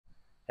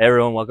Hey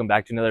everyone, welcome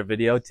back to another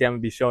video. Today I'm going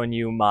to be showing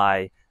you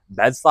my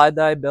bed slide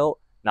that I built.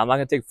 Now I'm not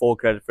going to take full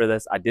credit for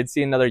this. I did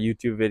see another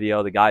YouTube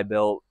video. The guy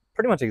built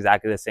pretty much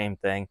exactly the same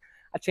thing.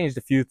 I changed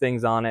a few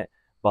things on it,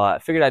 but I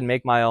figured I'd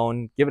make my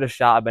own, give it a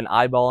shot. I've been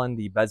eyeballing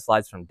the bed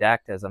slides from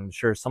Decked, as I'm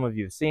sure some of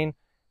you have seen.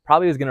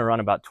 Probably was going to run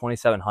about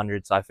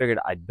 $2,700, so I figured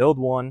I'd build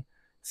one,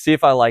 see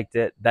if I liked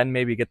it, then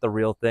maybe get the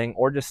real thing,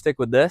 or just stick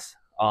with this.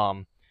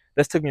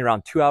 This took me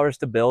around 2 hours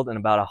to build and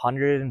about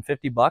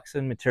 $150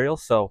 in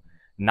materials, so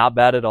not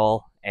bad at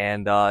all.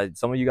 And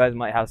some of you guys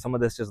might have some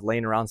of this just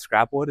laying around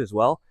scrap wood as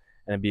well,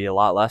 and it'd be a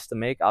lot less to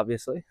make,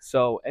 obviously.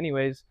 So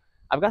anyways,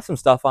 I've got some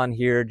stuff on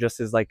here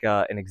just as like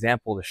an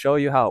example to show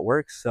you how it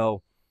works.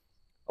 So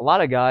a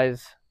lot of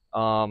guys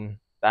that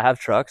have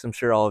trucks, I'm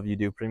sure all of you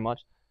do pretty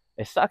much,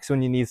 it sucks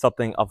when you need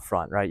something up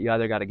front, right? You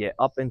either got to get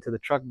up into the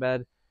truck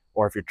bed,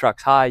 or if your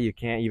truck's high, you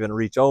can't even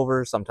reach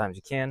over. Sometimes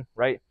you can,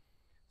 right?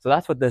 So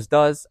that's what this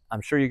does.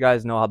 I'm sure you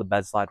guys know how the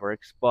bed slide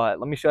works, but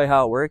let me show you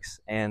how it works,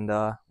 and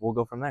we'll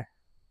go from there.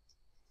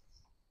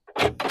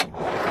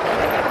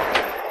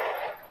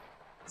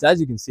 So as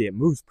you can see, it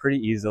moves pretty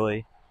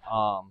easily.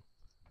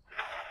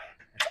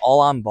 It's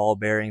all on ball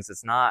bearings.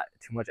 It's not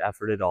too much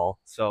effort at all.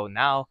 So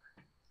now,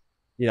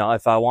 you know,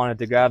 if I wanted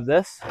to grab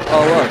this,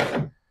 oh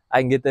look,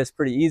 I can get this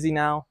pretty easy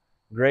now.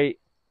 Great,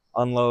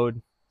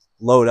 unload,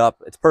 load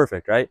up. It's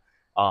perfect, right?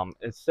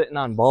 It's sitting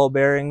on ball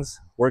bearings,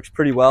 works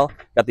pretty well.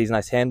 Got these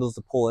nice handles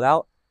to pull it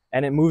out,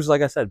 and it moves,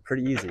 like I said,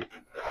 pretty easy.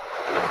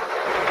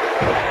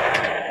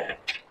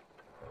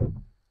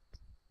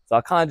 So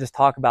I'll kind of just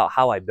talk about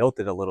how I built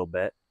it a little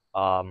bit.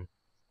 On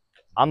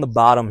the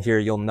bottom here,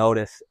 you'll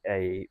notice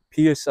a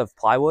piece of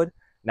plywood.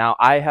 Now,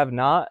 I have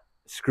not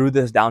screwed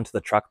this down to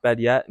the truck bed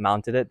yet,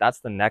 mounted it.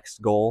 That's the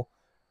next goal.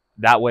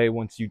 That way,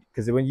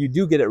 because when you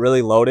do get it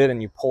really loaded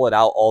and you pull it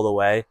out all the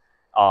way,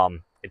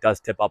 it does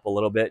tip up a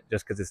little bit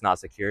just because it's not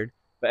secured.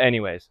 But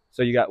anyways,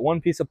 so you got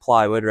one piece of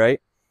plywood, right?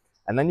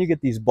 And then you get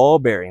these ball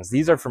bearings.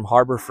 These are from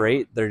Harbor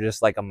Freight. They're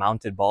just like a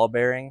mounted ball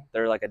bearing.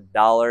 They're like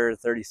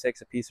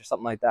 $1.36 a piece or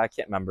something like that. I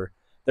can't remember.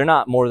 They're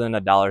not more than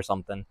 $1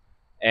 something.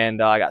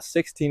 And I got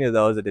 16 of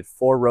those. I did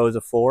 4 rows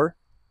of 4.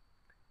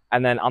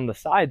 And then on the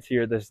sides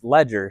here, this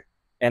ledger,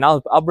 and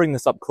I'll bring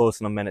this up close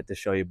in a minute to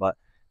show you, but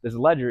this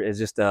ledger is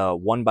just a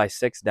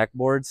 1x6 deck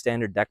board,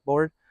 standard deck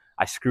board.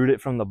 I screwed it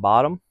from the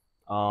bottom.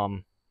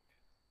 And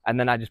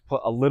then I just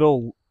put a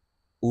little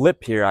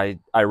lip here.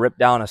 I ripped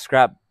down a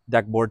scrap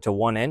deck board to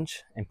 1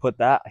 inch and put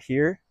that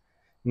here,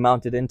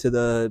 mounted into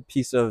the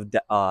piece of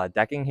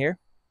decking here.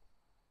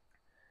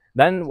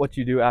 Then what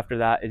you do after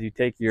that is you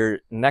take your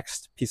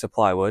next piece of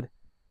plywood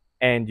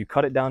and you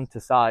cut it down to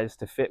size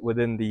to fit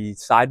within the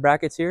side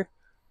brackets here.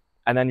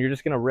 And then you're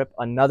just going to rip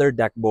another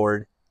deck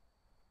board,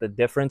 the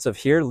difference of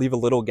here, leave a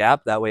little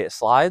gap, that way it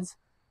slides.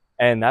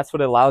 And that's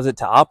what allows it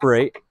to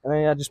operate. And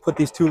then I just put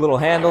these 2 little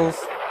handles,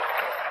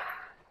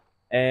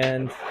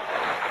 and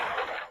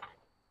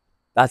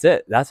that's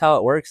it. That's how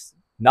it works.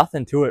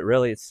 Nothing to it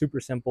really. It's super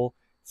simple.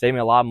 Saved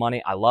me a lot of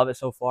money. I love it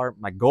so far.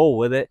 My goal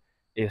with it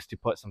is to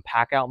put some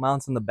pack out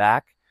mounts in the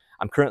back.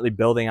 I'm currently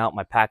building out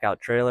my pack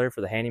out trailer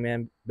for the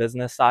Handyman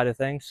business side of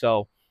things.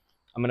 So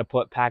I'm going to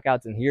put pack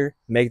outs in here,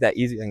 make that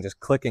easy and just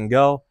click and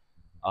go.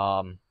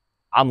 I'm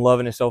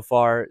loving it so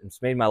far.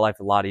 It's made my life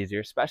a lot easier,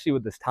 especially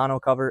with this tonneau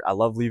cover. I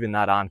love leaving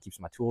that on, keeps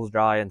my tools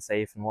dry and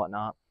safe and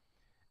whatnot.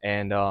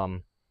 And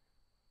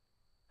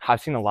I've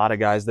seen a lot of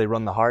guys, they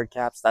run the hard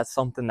caps. That's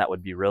something that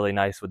would be really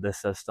nice with this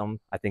system.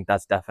 I think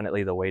that's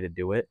definitely the way to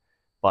do it.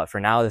 But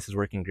for now, this is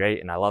working great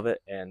and I love it.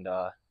 And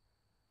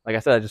like I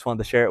said, I just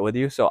wanted to share it with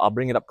you. So I'll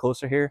bring it up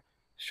closer here,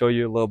 show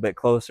you a little bit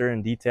closer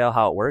in detail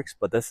how it works.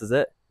 But this is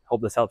it.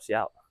 Hope this helps you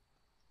out.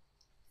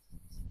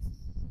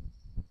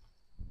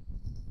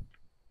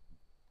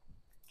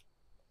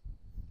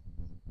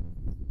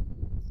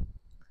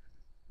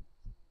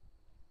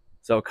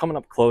 So coming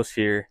up close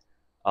here,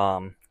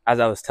 as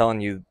I was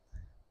telling you,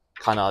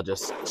 kind of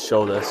just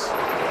show this.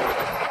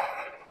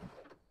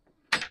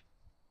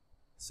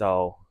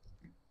 So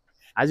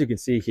as you can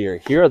see here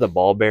are the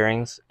ball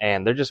bearings,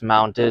 and they're just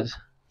mounted.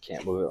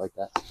 Can't move it like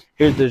that.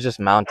 Here they're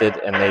just mounted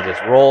and they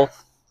just roll.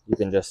 You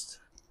can just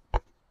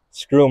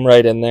screw them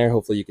right in there.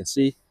 Hopefully you can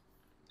see.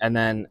 And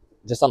then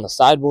just on the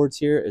sideboards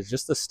here is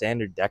just the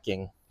standard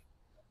decking.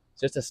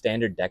 It's just a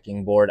standard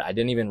decking board. I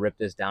didn't even rip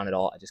this down at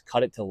all. I just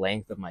cut it to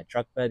length of my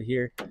truck bed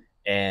here.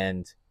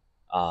 And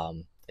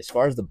as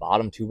far as the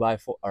bottom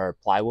 2x4 or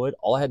plywood,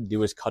 all I had to do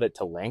was cut it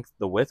to length.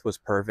 The width was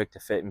perfect to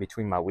fit in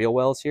between my wheel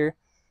wells here.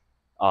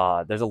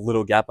 There's a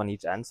little gap on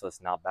each end, so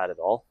it's not bad at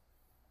all.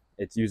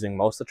 It's using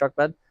most of the truck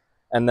bed.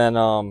 And then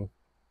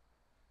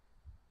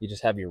you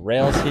just have your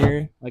rails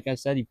here. Like I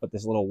said, you put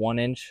this little 1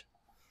 inch,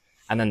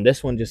 and then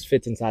this one just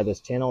fits inside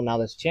this channel. Now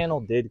this channel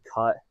did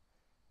cut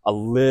a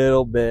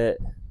little bit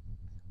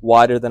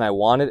wider than I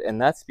wanted,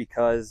 and that's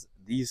because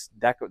these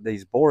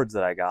boards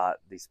that I got,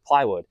 these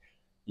plywood,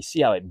 you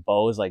see how it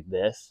bows like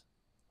this?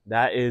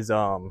 That is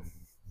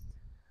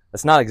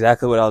that's not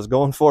exactly what I was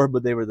going for,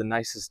 but they were the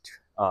nicest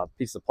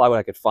piece of plywood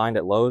I could find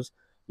at Lowe's.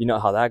 You know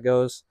how that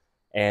goes.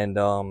 And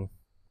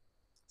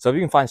So if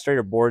you can find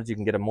straighter boards, you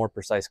can get a more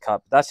precise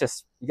cut. But that's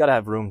just, you got to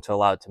have room to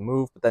allow it to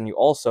move. But then you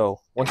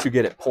also, once you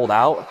get it pulled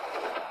out,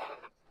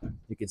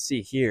 you can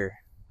see here,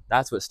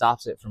 that's what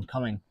stops it from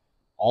coming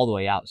all the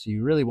way out. So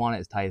you really want it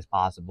as tight as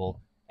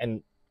possible.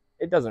 And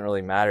it doesn't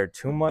really matter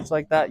too much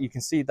like that. You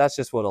can see that's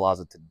just what allows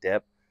it to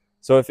dip.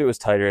 So if it was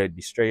tighter, it'd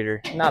be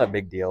straighter. Not a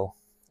big deal.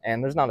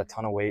 And there's not a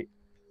ton of weight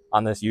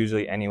on this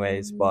usually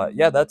anyways. But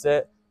yeah, that's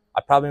it.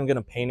 I probably am going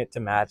to paint it to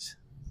match.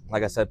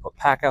 Like I said, put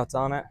pack outs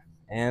on it.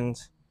 And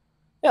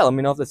yeah, let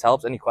me know if this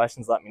helps. Any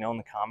questions, let me know in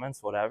the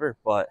comments, whatever.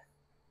 But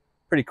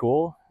pretty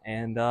cool.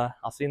 And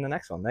I'll see you in the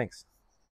next one. Thanks.